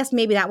 I guess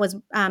maybe that was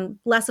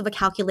less of a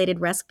calculated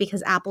risk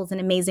because Apple's an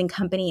amazing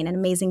company and an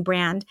amazing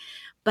brand.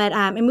 But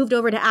I moved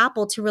over to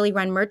Apple to really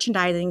run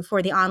merchandising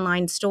for the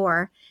online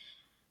store.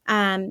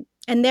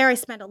 And there I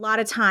spent a lot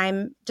of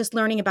time just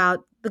learning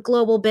about the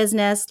global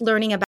business,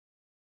 learning about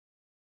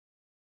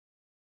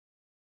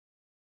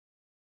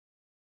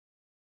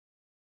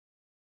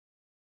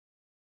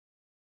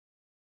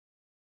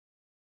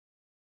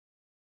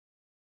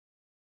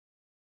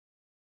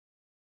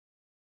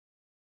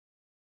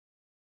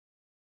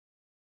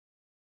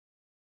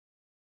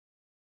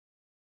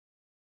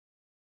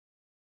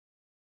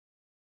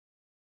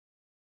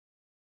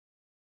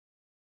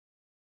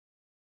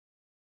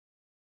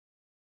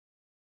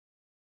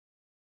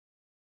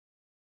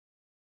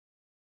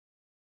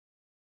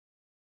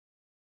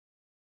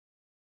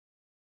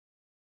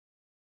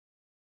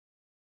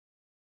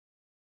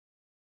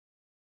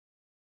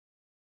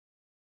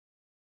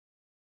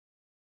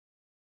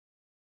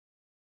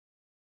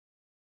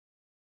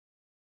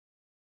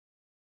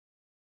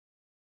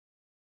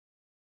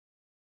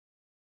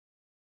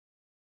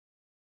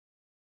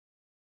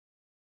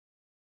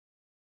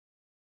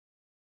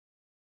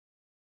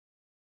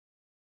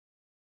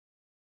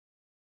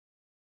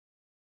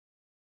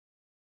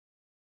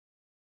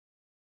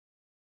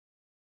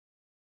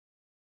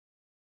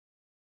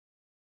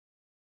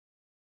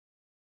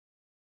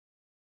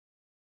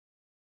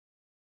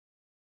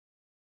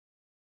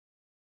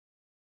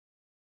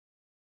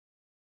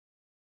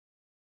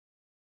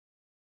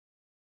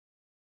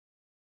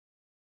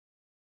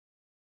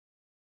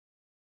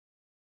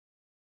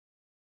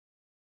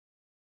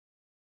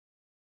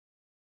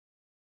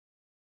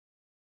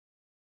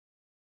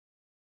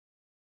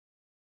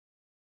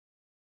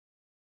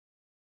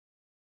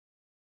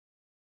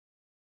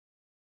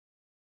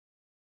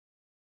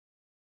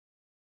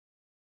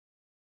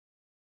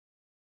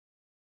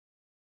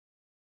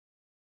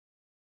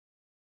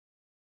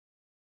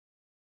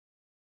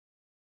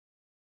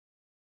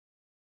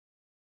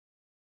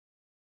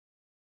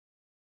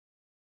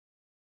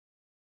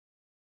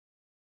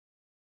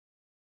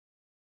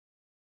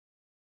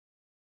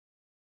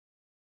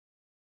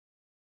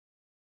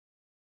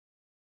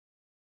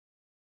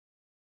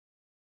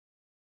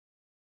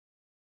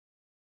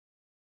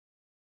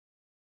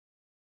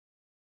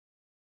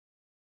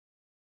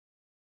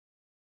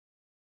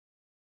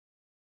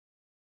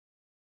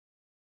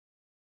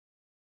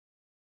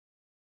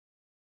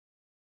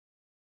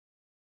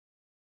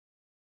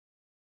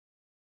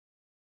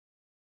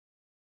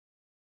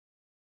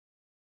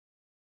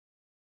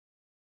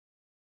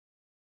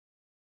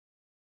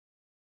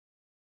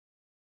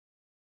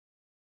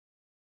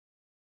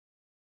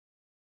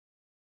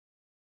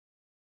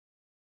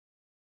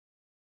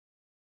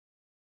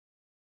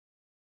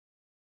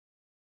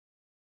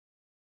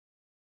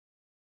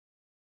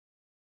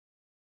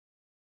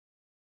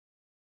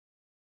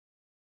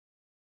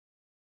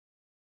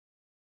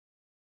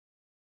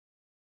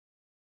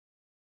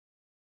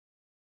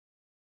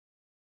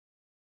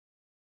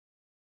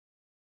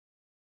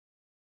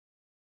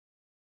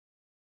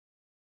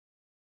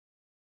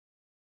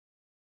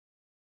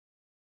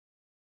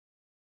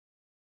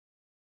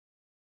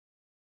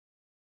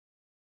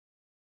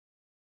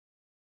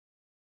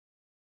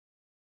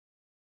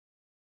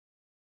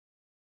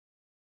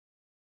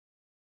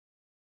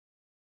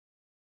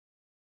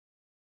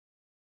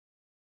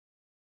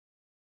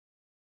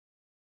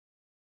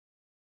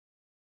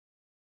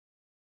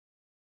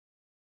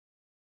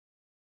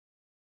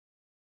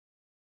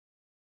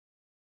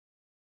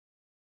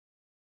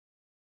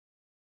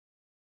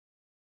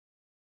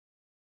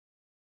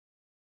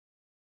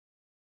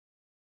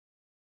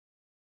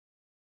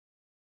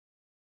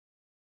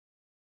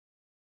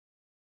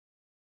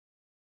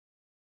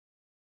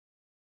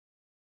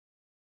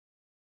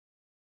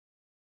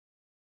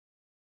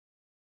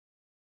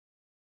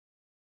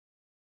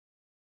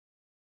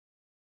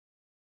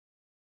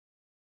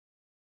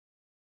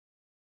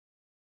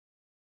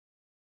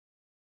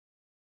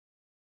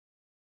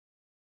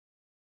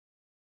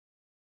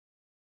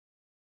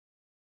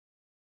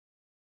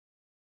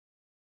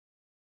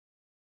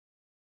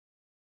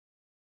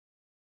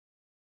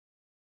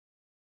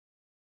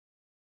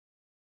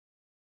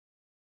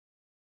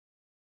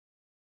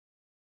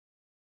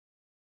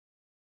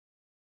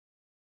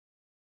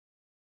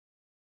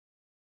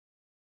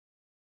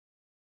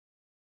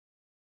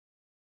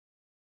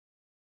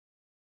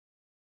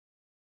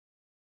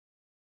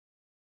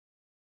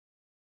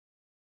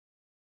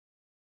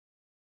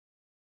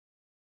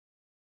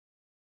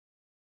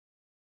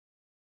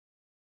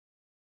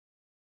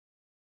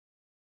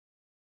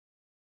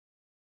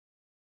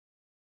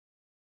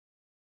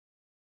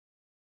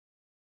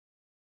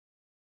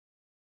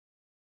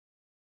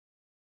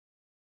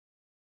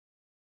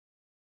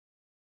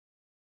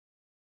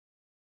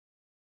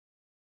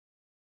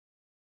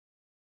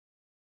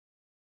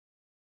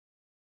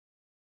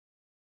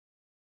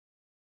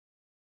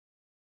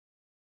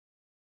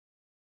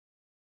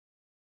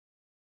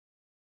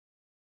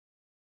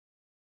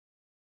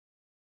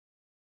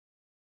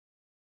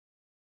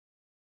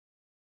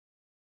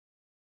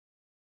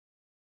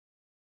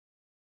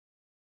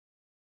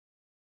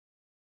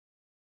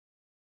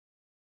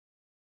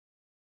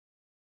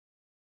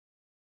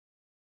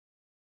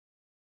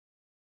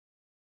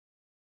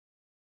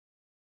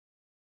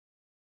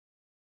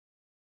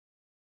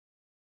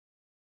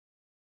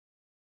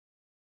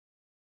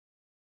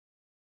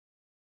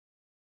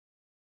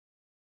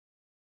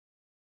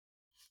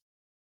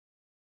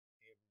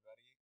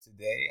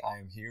Today I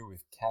am here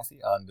with Kathy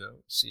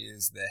Ando. She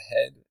is the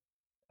head.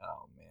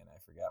 Oh man, I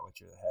forgot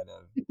what you're the head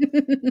of.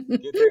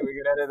 Good thing we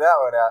can edit that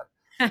one out.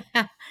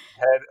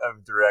 Head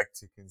of direct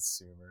to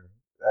consumer.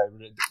 I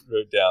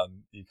wrote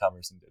down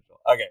e-commerce and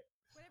digital. Okay.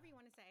 Whatever you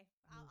want to say,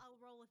 I'll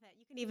roll with it.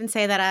 You can even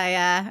say that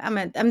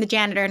I'm the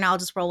janitor, and I'll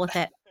just roll with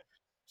it.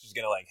 She's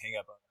gonna like hang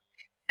up on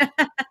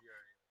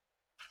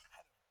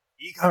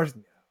e-commerce.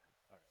 No.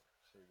 All right,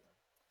 here we go.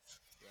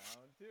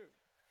 Round two.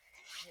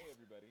 Hey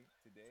everybody.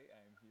 Today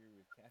I am here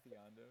with Kathy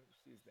Ando.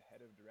 She is the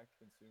head of direct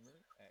consumer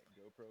at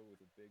GoPro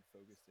with a big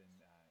focus in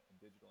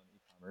digital and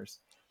e-commerce.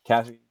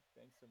 Kathy,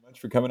 thanks so much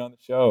for coming on the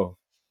show.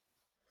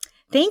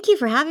 Thank you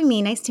for having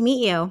me. Nice to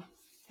meet you.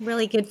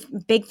 Really good,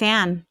 big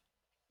fan.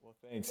 Well,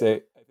 thanks.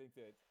 I think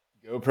that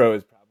GoPro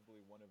is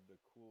probably one of the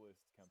coolest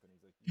companies.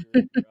 Like you're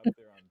up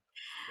there on.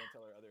 Don't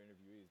tell our other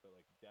interviewees, but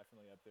like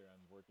definitely up there on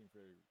working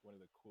for one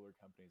of the cooler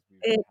companies we've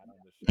It, had on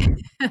the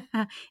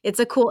show.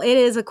 it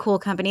is a cool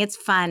company. It's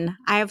fun.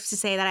 I have to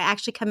say that I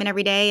actually come in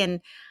every day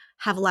and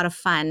have a lot of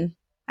fun.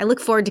 I look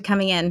forward to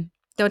coming in.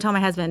 Don't tell my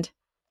husband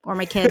or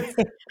my kids.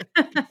 Oh,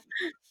 that's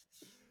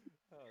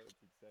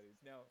exciting.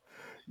 Now,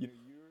 you're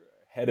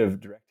head of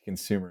direct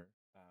consumer.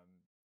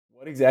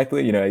 What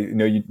exactly, I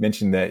know you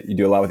mentioned that you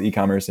do a lot with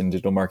e-commerce and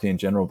digital marketing in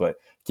general, but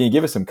can you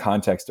give us some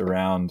context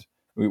around,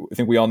 I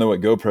think we all know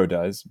what GoPro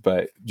does,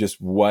 but just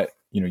what,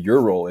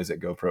 your role is at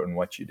GoPro and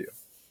what you do.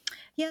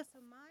 Yeah,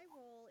 so my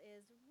role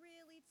is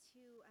really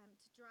to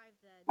drive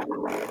the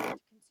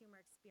consumer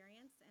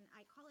experience, and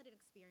I call it an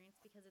experience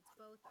because it's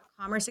both a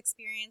commerce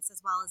experience as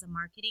well as a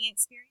marketing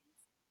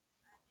experience.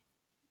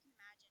 If you can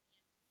imagine,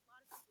 a lot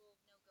of people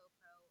know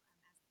GoPro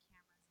as the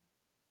cameras,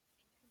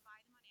 and you can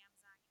buy them on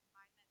Amazon, you can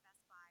buy them at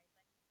Best Buy,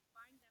 but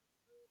buying them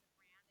through the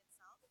brand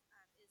itself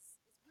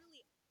is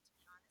really, to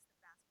be honest, the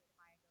best way to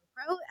buy a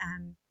GoPro.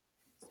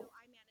 So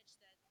I manage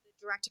the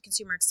direct to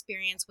consumer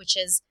experience, which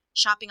is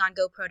shopping on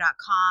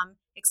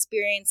GoPro.com,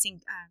 experiencing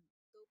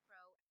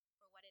GoPro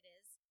for what it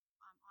is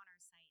on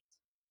our site.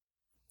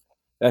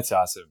 That's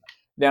awesome.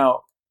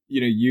 Now,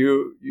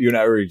 you and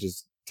I were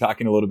just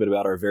talking a little bit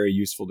about our very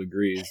useful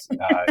degrees.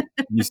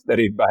 You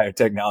studied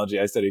biotechnology.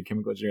 I studied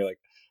chemical engineering. Like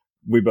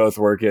we both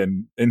work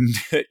in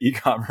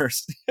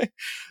e-commerce.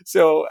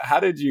 So how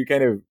did you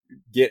kind of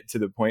get to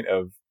the point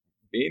of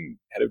being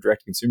head of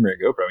direct consumer at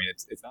GoPro? I mean,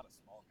 it's not a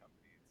small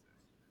company.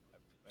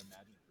 I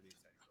imagine a pretty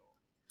exciting role.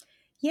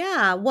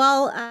 Yeah,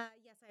 well,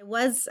 yes, I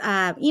was.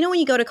 When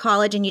you go to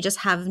college and you just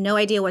have no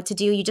idea what to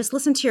do, you just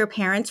listen to your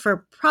parents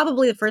for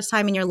probably the first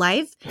time in your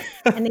life,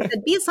 and they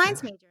said, "Be a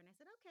science major," and I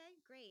said, "Okay,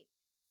 great."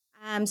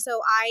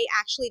 So I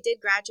actually did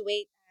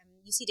graduate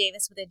UC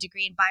Davis with a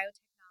degree in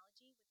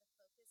biotechnology with a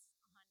focus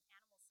on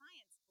animal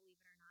science, believe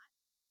it or not.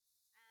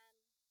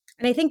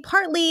 And I think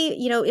partly,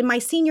 in my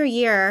senior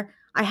year,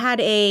 I had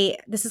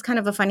this is kind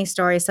of a funny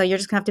story, so you're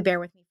just gonna have to bear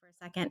with me for a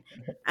second.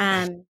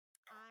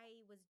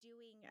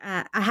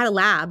 I had a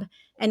lab,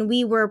 and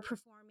we were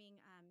performing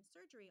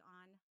surgery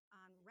on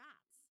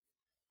rats.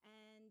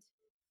 And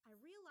I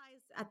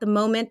realized at the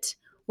moment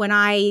when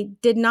I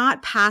did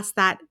not pass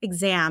that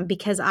exam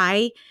because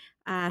I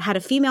had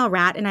a female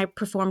rat and I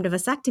performed a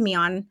vasectomy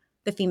on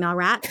the female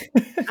rat.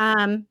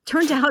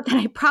 Turned out that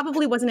I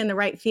probably wasn't in the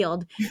right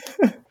field.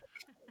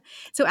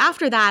 So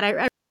after that,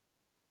 I